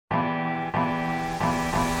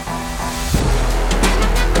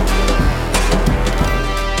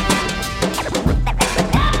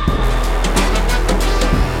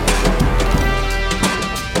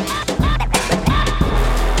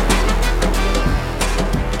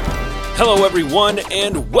Hello, everyone,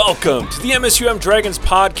 and welcome to the MSUM Dragons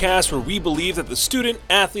podcast, where we believe that the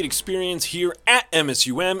student-athlete experience here at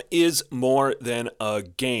MSUM is more than a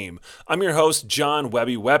game. I'm your host, John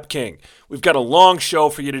Webby Webking. We've got a long show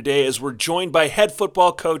for you today as we're joined by head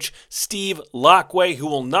football coach Steve Lockway, who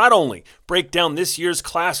will not only break down this year's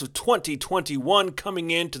class of 2021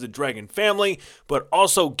 coming into the Dragon family, but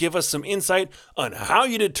also give us some insight on how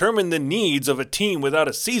you determine the needs of a team without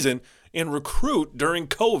a season and recruit during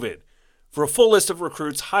COVID. For a full list of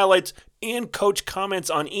recruits, highlights, and coach comments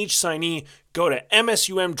on each signee, go to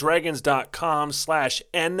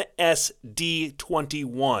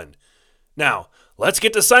msumdragons.com/NSD21. Now, let's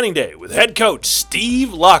get to signing day with head coach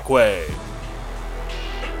Steve Lockway.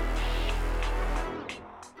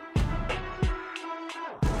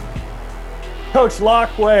 Coach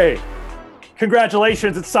Lockway,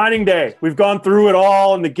 congratulations, it's signing day. We've gone through it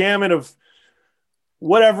all in the gamut of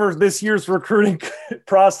whatever this year's recruiting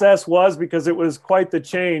process was, because it was quite the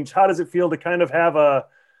change. How does it feel to kind of have a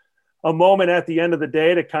moment at the end of the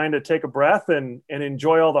day to kind of take a breath and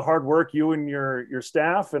enjoy all the hard work you and your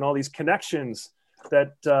staff and all these connections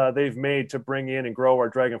that they've made to bring in and grow our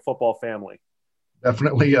Dragon football family?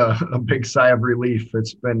 Definitely a big sigh of relief.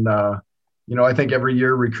 It's been, I think every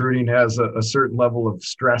year recruiting has a certain level of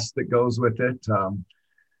stress that goes with it.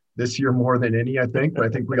 This year more than any, I think, but I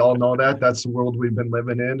think we all know that that's the world we've been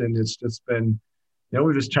living in. And it's just been,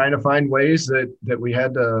 we're just trying to find ways that we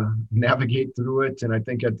had to navigate through it. And I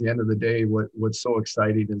think at the end of the day, what's so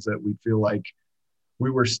exciting is that we feel like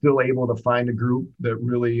we were still able to find a group that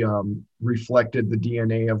really reflected the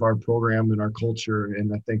DNA of our program and our culture.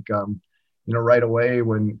 And I think, right away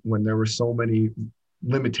when there were so many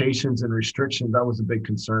limitations and restrictions, that was a big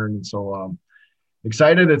concern. And so,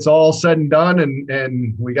 excited it's all said and done,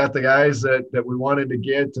 and we got the guys that we wanted to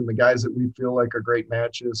get, and the guys that we feel like are great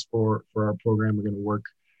matches for our program are going to work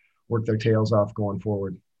their tails off going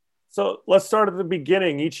forward. So let's start at the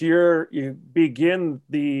beginning. Each year you begin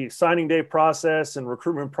the signing day process and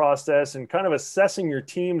recruitment process and kind of assessing your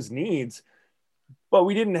team's needs, but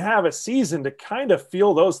we didn't have a season to kind of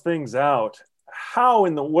feel those things out. How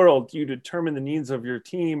in the world do you determine the needs of your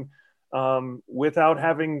team without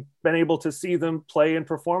having been able to see them play and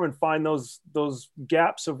perform and find those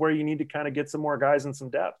gaps of where you need to kind of get some more guys and some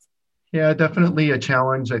depth? Yeah, definitely a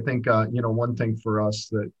challenge. I think, one thing for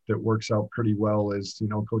us that works out pretty well is,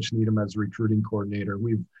 Coach Needham as recruiting coordinator.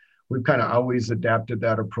 We've kind of always adapted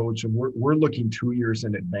that approach, and we're looking 2 years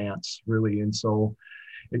in advance, really. And so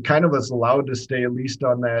it kind of is allowed to stay at least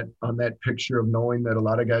on that picture of knowing that a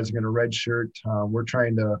lot of guys are going to redshirt. We're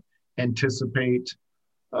trying to anticipate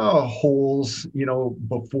holes,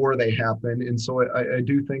 before they happen. And so I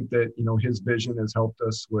do think that, his vision has helped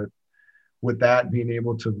us with that, being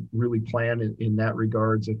able to really plan in that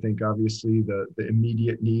regards. I think obviously the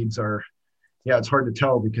immediate needs are, it's hard to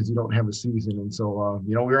tell because you don't have a season. And so,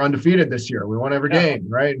 we were undefeated this year. We won every game,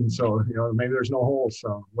 right? And so, maybe there's no holes,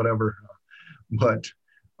 so whatever. But,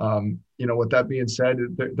 with that being said,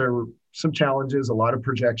 there were some challenges, a lot of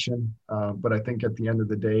projection. But I think at the end of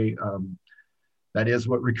the day, that is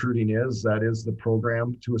what recruiting is. That is the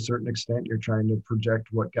program to a certain extent. You're trying to project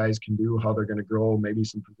what guys can do, how they're going to grow, maybe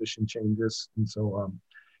some position changes. And so,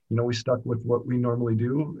 we stuck with what we normally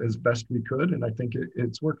do as best we could. And I think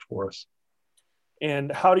it's worked for us.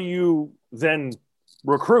 And how do you then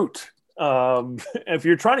recruit? If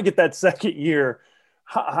you're trying to get that second year,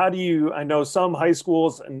 how do you, I know some high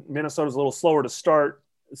schools, and Minnesota's a little slower to start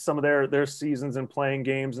some of their seasons and playing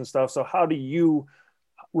games and stuff. So how do you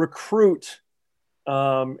recruit?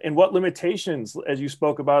 And what limitations, as you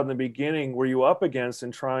spoke about in the beginning, were you up against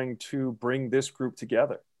in trying to bring this group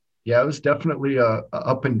together? Yeah, it was definitely a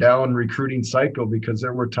up and down recruiting cycle, because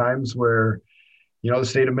there were times where, the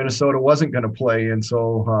state of Minnesota wasn't going to play. And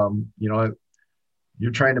so,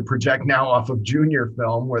 you're trying to project now off of junior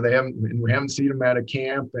film where we haven't seen them at a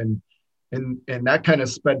camp. And that kind of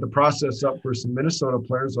sped the process up for some Minnesota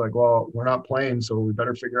players. Like, well, we're not playing, so we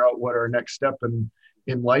better figure out what our next step in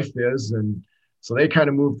life is. And so they kind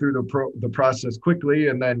of moved through the process quickly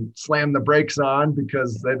and then slammed the brakes on,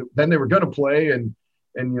 because then they were going to play. And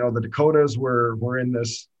the Dakotas were in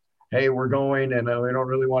this, hey, we're going, and we don't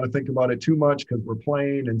really want to think about it too much because we're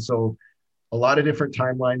playing. And so a lot of different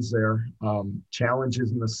timelines there,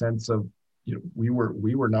 challenges in the sense of, we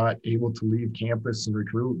were not able to leave campus and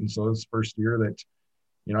recruit. And so this first year that,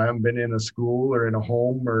 I haven't been in a school or in a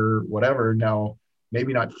home or whatever. Now,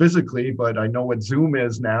 maybe not physically, but I know what Zoom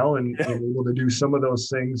is now, and able to do some of those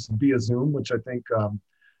things via Zoom, which I think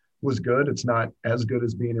was good. It's not as good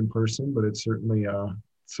as being in person, but it's certainly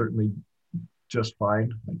just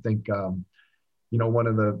fine. I think, one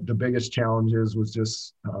of the biggest challenges was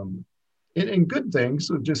just in good things,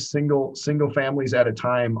 so just single families at a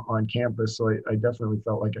time on campus. So I definitely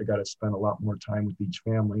felt like I got to spend a lot more time with each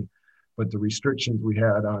family. But the restrictions we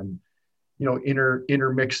had on,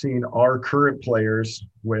 intermixing our current players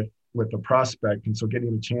with the prospect, and so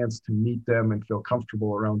getting a chance to meet them and feel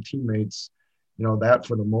comfortable around teammates, that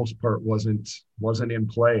for the most part wasn't in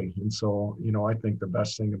play. And so, I think the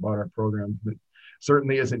best thing about our program, but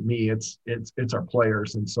certainly isn't me, it's our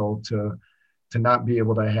players. And so to not be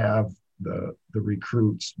able to have the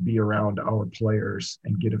recruits be around our players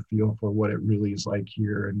and get a feel for what it really is like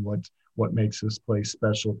here and what makes this place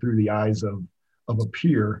special through the eyes of a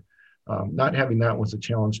peer. Not having that was a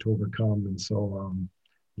challenge to overcome. And so,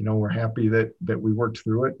 we're happy that we worked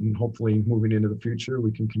through it, and hopefully moving into the future,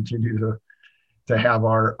 we can continue to have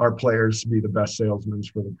our players be the best salesmen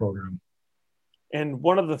for the program. And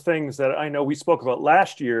one of the things that I know we spoke about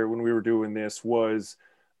last year when we were doing this was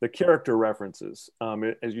the character references.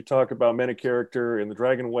 As you talk about men of character and the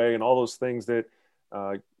Dragon Way and all those things that,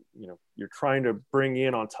 you're trying to bring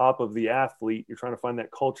in on top of the athlete, you're trying to find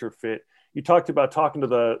that culture fit. You talked about talking to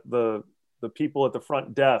the people at the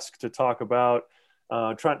front desk to talk about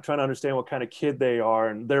trying to understand what kind of kid they are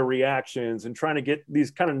and their reactions, and trying to get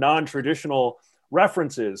these kind of non-traditional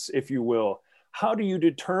references, if you will. How do you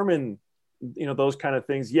determine, those kind of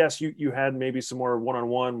things? Yes, you had maybe some more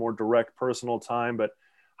one-on-one, more direct personal time, but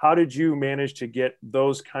how did you manage to get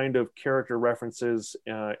those kind of character references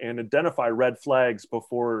and identify red flags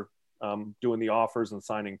before doing the offers and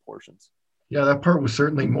signing portions? Yeah, that part was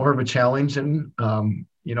certainly more of a challenge. And,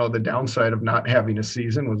 the downside of not having a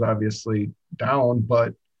season was obviously down,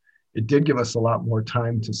 but it did give us a lot more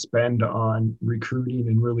time to spend on recruiting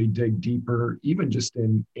and really dig deeper, even just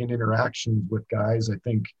in interactions with guys. I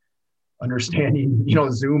think understanding,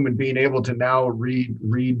 Zoom and being able to now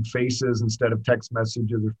read faces instead of text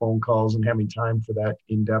messages or phone calls, and having time for that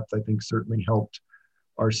in depth, I think certainly helped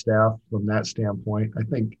our staff from that standpoint. I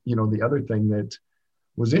think, the other thing that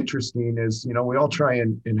was interesting is, we all try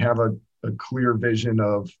and have a clear vision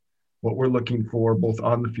of what we're looking for, both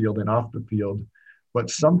on the field and off the field. But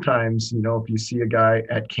sometimes, if you see a guy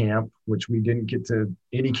at camp, which we didn't get to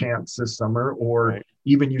any camps this summer, or right,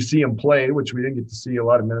 even you see him play, which we didn't get to see a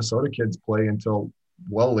lot of Minnesota kids play until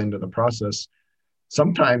well into the process,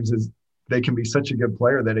 sometimes they can be such a good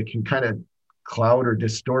player that it can kind of cloud or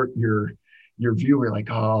distort your view. We're like,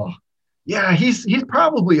 oh, yeah, he's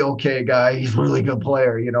probably okay guy. He's a really good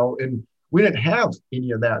player, and we didn't have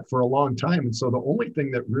any of that for a long time. And so the only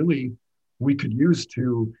thing that really we could use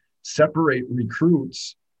to separate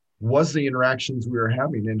recruits was the interactions we were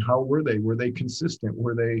having. And how were they? Were they consistent?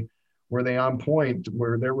 Were they on point?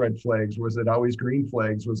 Were there red flags? Was it always green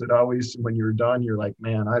flags? Was it always, when you're done, you're like,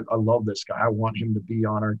 man, I love this guy. I want him to be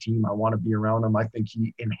on our team. I want to be around him. I think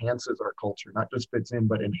he enhances our culture, not just fits in,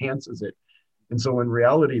 but enhances it. And so in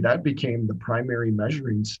reality, that became the primary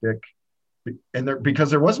measuring stick, because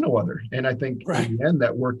there was no other. And I think right, in the end,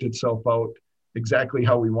 that worked itself out exactly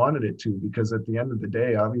how we wanted it to, because at the end of the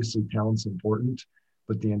day, obviously talent's important,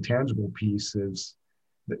 but the intangible piece is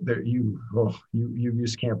that you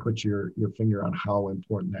just can't put your finger on how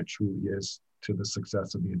important that truly is to the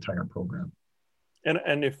success of the entire program.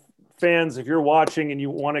 And if fans, if you're watching and you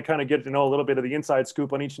want to kind of get to know a little bit of the inside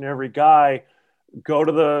scoop on each and every guy, go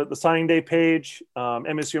to the signing day page,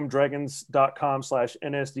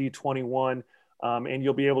 msumdragons.com/NSD21, and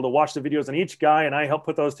you'll be able to watch the videos on each guy. And I help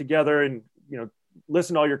put those together and,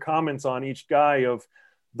 listen to all your comments on each guy of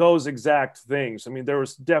those exact things. I mean, there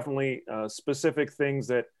was definitely specific things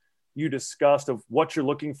that you discussed of what you're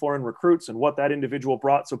looking for in recruits and what that individual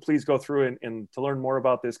brought. So please go through and to learn more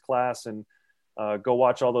about this class and go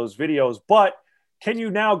watch all those videos. But can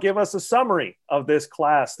you now give us a summary of this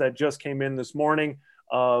class that just came in this morning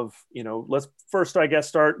of, let's first, I guess,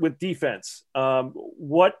 start with defense.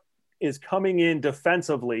 What is coming in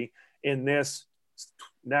defensively in this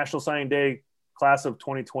National Signing Day class of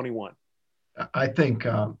 2021? I think,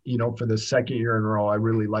 for the second year in a row, I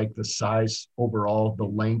really like the size overall, the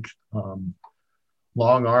length,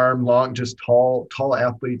 long arm, just tall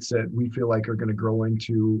athletes that we feel like are going to grow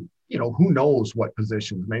into, who knows what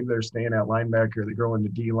positions. Maybe they're staying at linebacker, they grow into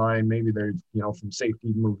D-line, maybe they're, from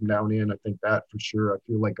safety moving down in. I think that for sure. I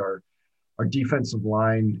feel like our defensive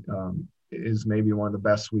line is maybe one of the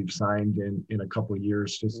best we've signed in a couple of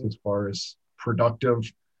years, just as far as productive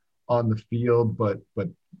on the field, but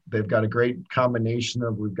they've got a great combination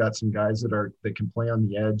of, we've got some guys that can play on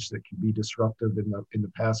the edge, that can be disruptive in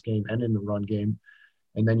the pass game and in the run game.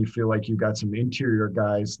 And then you feel like you've got some interior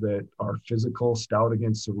guys that are physical, stout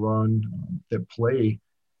against the run, that play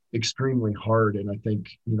extremely hard. And I think,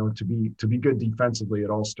 to be good defensively, it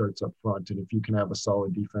all starts up front. And if you can have a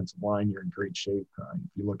solid defensive line, you're in great shape.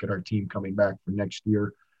 If you look at our team coming back for next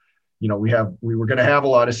year, we were going to have a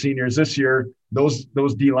lot of seniors this year. Those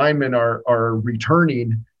D linemen are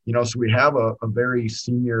returning, so we have a very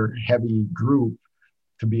senior heavy group.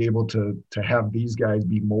 To be able to have these guys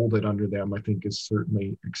be molded under them, I think is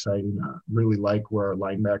certainly exciting. Really like where our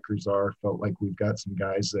linebackers are. Felt like we've got some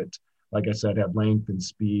guys that, like I said, have length and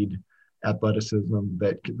speed, athleticism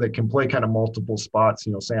that can play kind of multiple spots.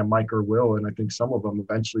 Sam, Mike, or Will, and I think some of them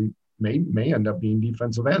eventually may end up being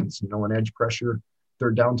defensive ends. An edge pressure,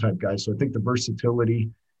 third down type guys. So I think the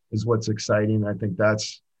versatility is what's exciting. I think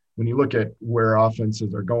that's when you look at where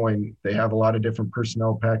offenses are going, they have a lot of different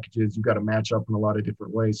personnel packages. You've got to match up in a lot of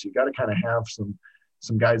different ways. So you got to kind of have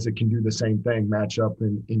some guys that can do the same thing, match up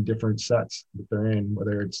in different sets that they're in,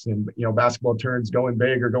 whether it's in, basketball turns, going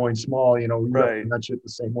big or going small, we Right. match it the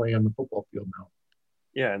same way on the football field now.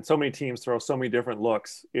 Yeah, and so many teams throw so many different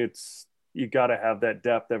looks. You got to have that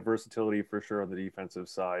depth, that versatility for sure on the defensive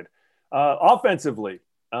side. Offensively,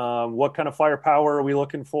 what kind of firepower are we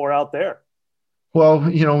looking for out there? Well,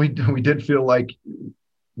 we did feel like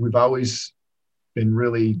we've always been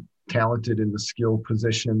really talented in the skill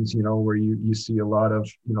positions, where you see a lot of,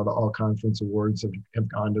 the all conference awards have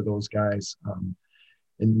gone to those guys.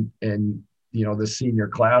 And the senior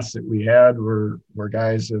class that we had where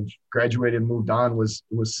guys have graduated and moved on was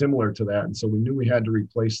similar to that. And so we knew we had to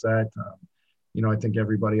replace that. I think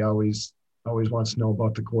everybody always wants to know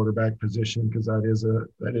about the quarterback position because that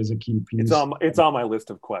is a key piece. It's on my list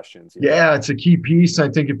of questions. Yeah, it's a key piece. I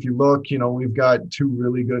think if you look, we've got two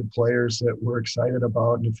really good players that we're excited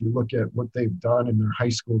about. And if you look at what they've done in their high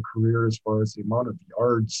school career as far as the amount of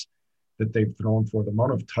yards that they've thrown for, the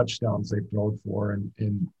amount of touchdowns they've thrown for, and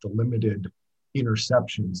the limited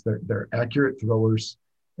interceptions, they're accurate throwers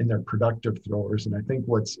and they're productive throwers. And I think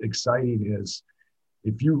what's exciting is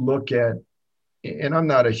if you look at, and I'm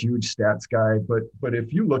not a huge stats guy, but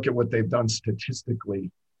if you look at what they've done statistically,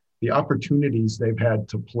 the opportunities they've had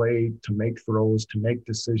to play, to make throws, to make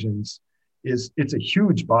decisions, it's a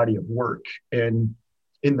huge body of work. And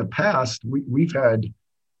in the past, we've had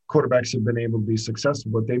quarterbacks have been able to be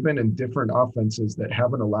successful, but they've been in different offenses that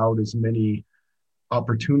haven't allowed as many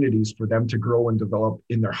opportunities for them to grow and develop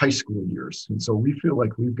in their high school years. And so we feel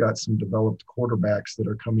like we've got some developed quarterbacks that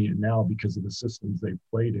are coming in now because of the systems they've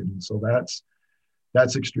played in. And so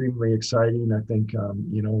that's extremely exciting. I think,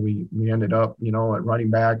 we ended up, at running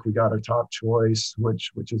back, we got our top choice,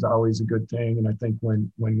 which is always a good thing. And I think when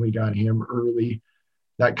we got him early,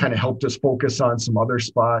 that kind of helped us focus on some other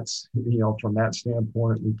spots. From that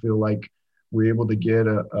standpoint, we feel like we're able to get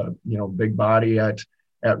a big body at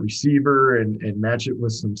receiver and match it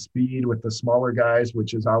with some speed with the smaller guys,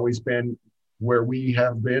 which has always been where we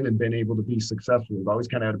have been and been able to be successful. We've always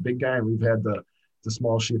kind of had a big guy and we've had the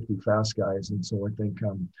small, shifty, fast guys. And so I think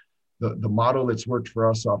the model that's worked for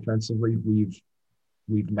us offensively,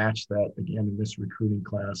 we've matched that again in this recruiting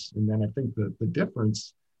class. And then I think the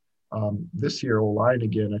difference this year, O-line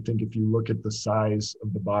again, I think if you look at the size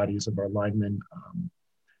of the bodies of our linemen,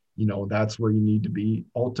 that's where you need to be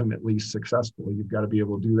ultimately successful. You've got to be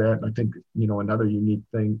able to do that. And I think, another unique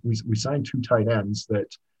thing, we signed 2 tight ends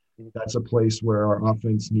that's a place where our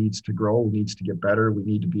offense needs to grow, needs to get better. We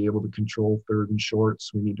need to be able to control third and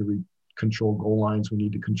shorts. We need to control goal lines. We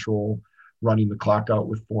need to control running the clock out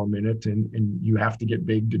with 4 minutes, and you have to get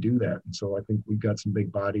big to do that. And so I think we've got some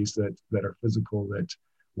big bodies that are physical that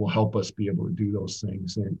will help us be able to do those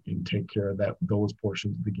things and take care of those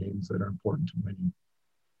portions of the games that are important to winning.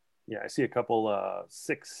 Yeah, I see a couple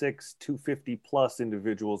 6'6", 250 plus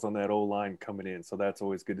individuals on that O-line coming in. So that's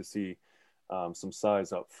always good to see. Some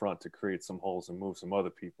size up front to create some holes and move some other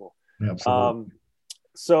people. Absolutely.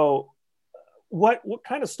 So what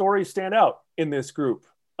kind of stories stand out in this group?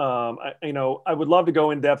 I would love to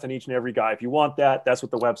go in depth on each and every guy. If you want that, that's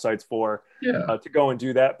what the website's for, to go and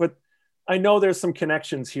do that. But I know there's some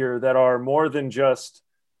connections here that are more than just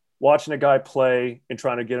watching a guy play and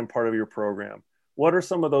trying to get him part of your program. What are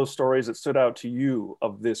some of those stories that stood out to you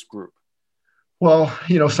of this group? Well,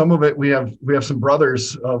 some of it, we have some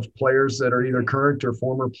brothers of players that are either current or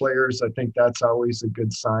former players. I think that's always a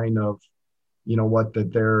good sign of,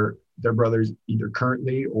 that their brothers either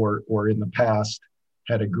currently or in the past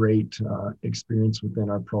had a great experience within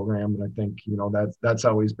our program. And I think, that's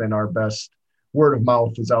always been our best. Word of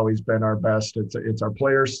mouth has always been our best. It's our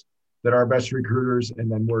players that are our best recruiters,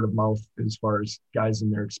 and then word of mouth as far as guys in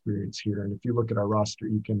their experience here. And if you look at our roster,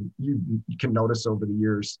 you can notice over the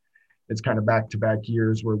years, it's kind of back-to-back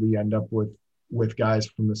years where we end up with guys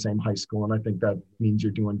from the same high school. And I think that means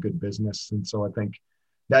you're doing good business. And so I think,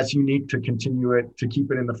 that's unique to continue it, to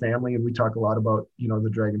keep it in the family. And we talk a lot about, the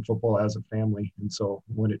Dragon football as a family. And so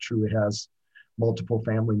when it truly has multiple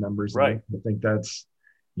family members, right. I think that's,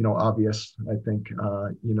 obvious. I think,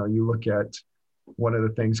 you look at one of the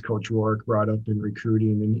things Coach Rourke brought up in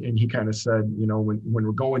recruiting, and he kind of said, when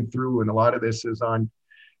we're going through, and a lot of this is on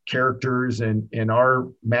characters and our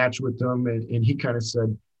match with them. And he kind of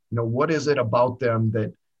said, what is it about them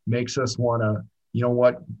that makes us want to,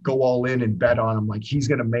 go all in and bet on him? Like, he's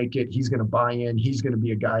going to make it, he's going to buy in, he's going to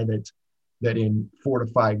be a guy that in 4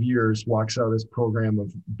 to 5 years walks out of this program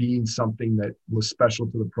of being something that was special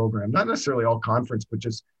to the program, not necessarily all conference, but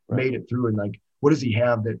just made it through. And like, what does he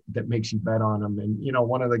have that makes you bet on him? And,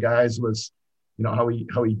 one of the guys was, how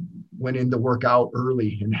he went in to work out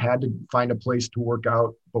early and had to find a place to work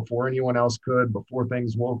out before anyone else could, before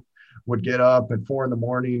things would get up at 4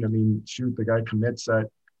 a.m. I mean, shoot, the guy commits at,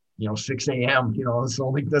 6 a.m.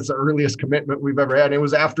 That's the earliest commitment we've ever had. And it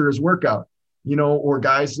was after his workout, or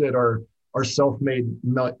guys that are self-made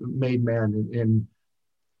man. In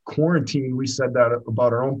quarantine, we said that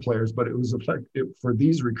about our own players, but it was effective for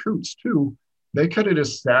these recruits too. They could have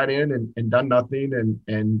just sat in and done nothing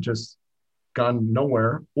and just gone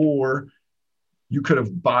nowhere, or you could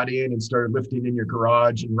have bought in and started lifting in your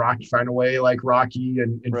garage and find a way like Rocky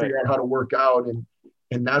and figure out how to work out.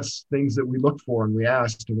 And that's things that we looked for and we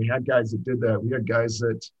asked, and we had guys that did that. We had guys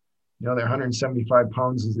that, they're 175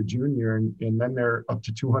 pounds as a junior, and then they're up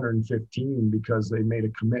to 215 because they made a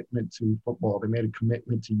commitment to football. They made a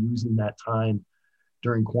commitment to using that time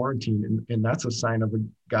during quarantine. And that's a sign of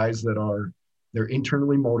guys that they're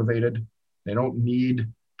internally motivated. They don't need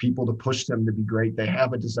people to push them to be great. They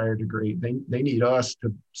have a desire to great. They need us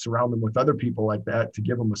to surround them with other people like that, to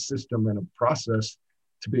give them a system and a process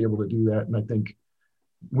to be able to do that. And I think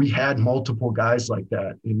we had multiple guys like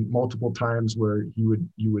that in multiple times where you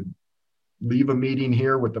would leave a meeting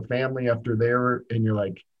here with the family after there, and you're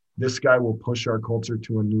like, this guy will push our culture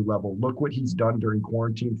to a new level. Look what he's done during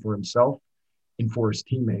quarantine for himself and for his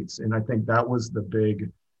teammates. And I think that was the big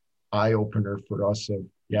eye opener for us of,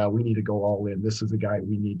 yeah, we need to go all in. This is a guy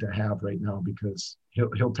we need to have right now because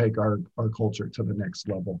he'll take our culture to the next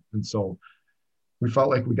level. And so we felt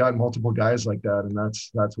like we got multiple guys like that. And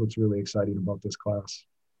that's what's really exciting about this class.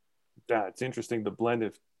 Yeah, it's interesting, the blend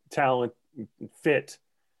of talent and fit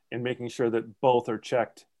and making sure that both are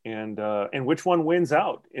checked, and which one wins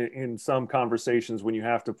out in some conversations when you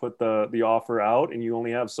have to put the offer out and you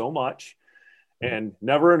only have so much and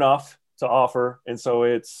never enough to offer. And so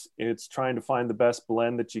it's trying to find the best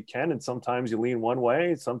blend that you can. And sometimes you lean one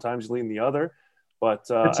way, sometimes you lean the other,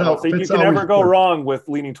 but I don't think you can ever go wrong with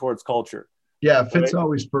leaning towards culture. Yeah, fit's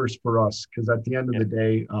always first for us, because at the end of the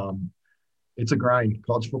day, it's a grind.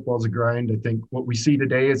 College football is a grind. I think what we see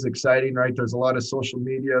today is exciting, right? There's a lot of social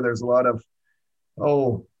media. There's a lot of,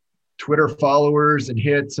 Twitter followers and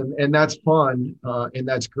hits, and that's fun, and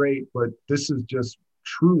that's great. But this is just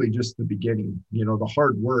truly just the beginning. The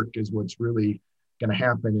hard work is what's really going to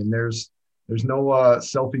happen. And there's no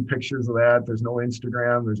selfie pictures of that. There's no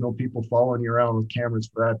Instagram. There's no people following you around with cameras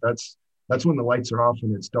for that. That's when the lights are off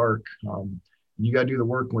and it's dark. You got to do the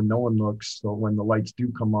work when no one looks. So when the lights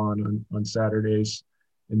do come on Saturdays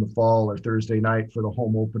in the fall or Thursday night for the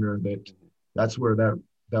home opener, that's where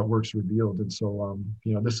that work's revealed. And so,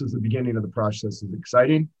 this is the beginning of the process. It's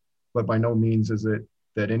exciting, but by no means is it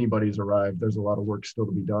that anybody's arrived. There's a lot of work still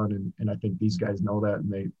to be done. And I think these guys know that,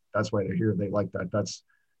 and that's why they're here. They like that.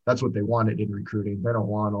 That's what they wanted in recruiting. They don't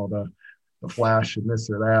want all the flash and this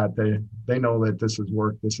or that. They know that this is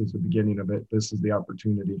work. This is the beginning of it. This is the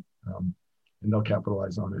opportunity. And they'll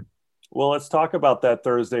capitalize on it. Well, let's talk about that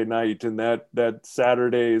Thursday night and that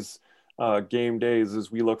Saturday's game days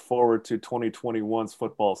as we look forward to 2021's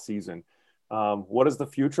football season. What does the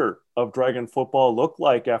future of Dragon football look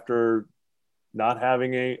like after not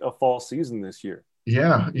having a fall season this year?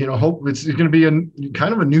 Yeah, hope it's going to be a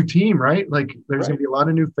kind of a new team, right? Like there's going to be a lot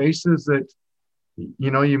of new faces that,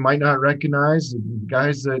 you might not recognize,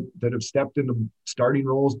 guys that have stepped into starting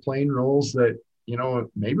roles, playing roles that,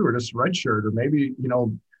 maybe we're just redshirt, or maybe,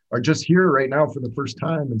 are just here right now for the first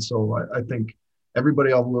time. And so I think everybody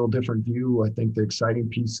will have a little different view. I think the exciting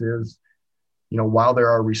piece is, while there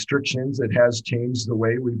are restrictions, it has changed the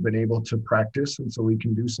way we've been able to practice. And so we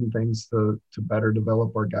can do some things to better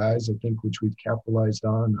develop our guys, I think, which we've capitalized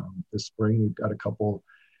on. This spring, we've got a couple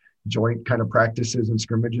joint kind of practices and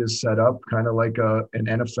scrimmages set up, kind of like an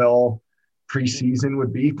NFL preseason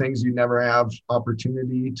would be, things you never have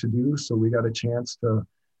opportunity to do. So we got a chance to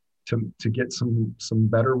get some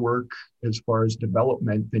better work as far as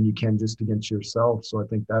development than you can just against yourself. So I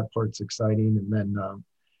think that part's exciting. And then,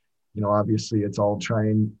 obviously it's all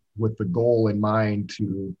trying with the goal in mind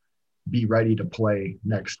to be ready to play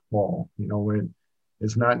next fall.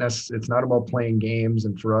 It's not about playing games,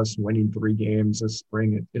 and for us winning 3 games this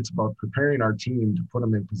spring, it's about preparing our team to put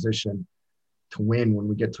them in position to win when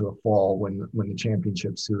we get to the fall, when the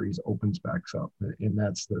championship series opens back up. And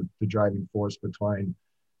that's the driving force behind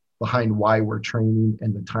why we're training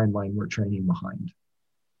and the timeline we're training behind.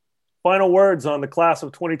 Final words on the class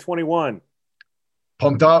of 2021.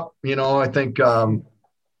 Pumped up. I think a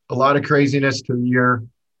lot of craziness to the year,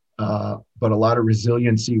 but a lot of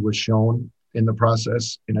resiliency was shown in the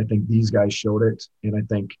process. And I think these guys showed it. And I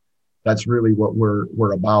think that's really what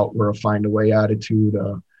we're about. We're a find a way attitude,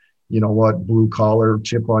 blue collar,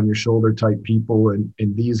 chip on your shoulder type people. And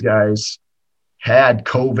these guys had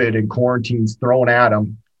COVID and quarantines thrown at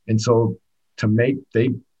them. And so they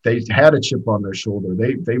had a chip on their shoulder.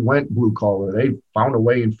 They went blue collar. They found a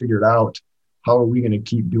way and figured out, how are we going to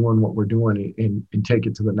keep doing what we're doing and take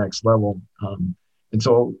it to the next level? And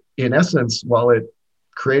so in essence, while it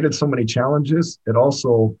created so many challenges, it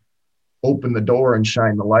also opened the door and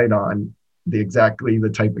shined the light on exactly the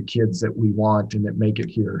type of kids that we want and that make it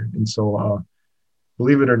here. And so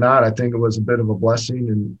believe it or not, I think it was a bit of a blessing,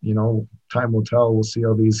 and, time will tell. We'll see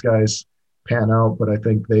how these guys pan out, but I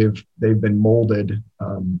think they've been molded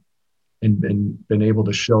and been able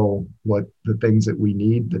to show what the things that we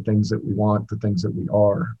need, the things that we want, the things that we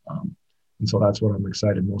are. And so that's what I'm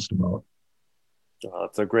excited most about.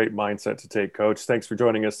 That's a great mindset to take, Coach. Thanks for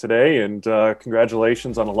joining us today, and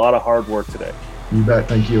congratulations on a lot of hard work today. You bet.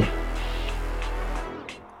 Thank you.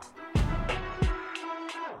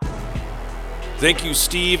 Thank you,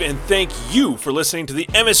 Steve, and thank you for listening to the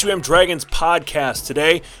MSUM Dragons podcast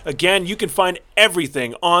today. Again, you can find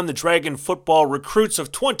everything on the Dragon Football Recruits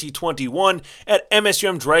of 2021 at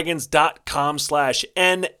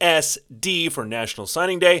msumdragons.com/NSD for National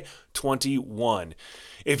Signing Day 21.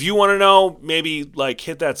 If you want to know, maybe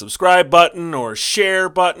hit that subscribe button or share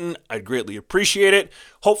button. I'd greatly appreciate it.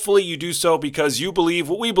 Hopefully you do so because you believe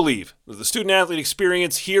what we believe, that the student-athlete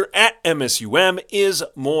experience here at MSUM is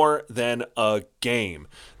more than a game.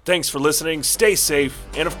 Thanks for listening. Stay safe.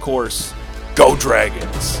 And of course, go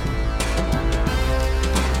Dragons!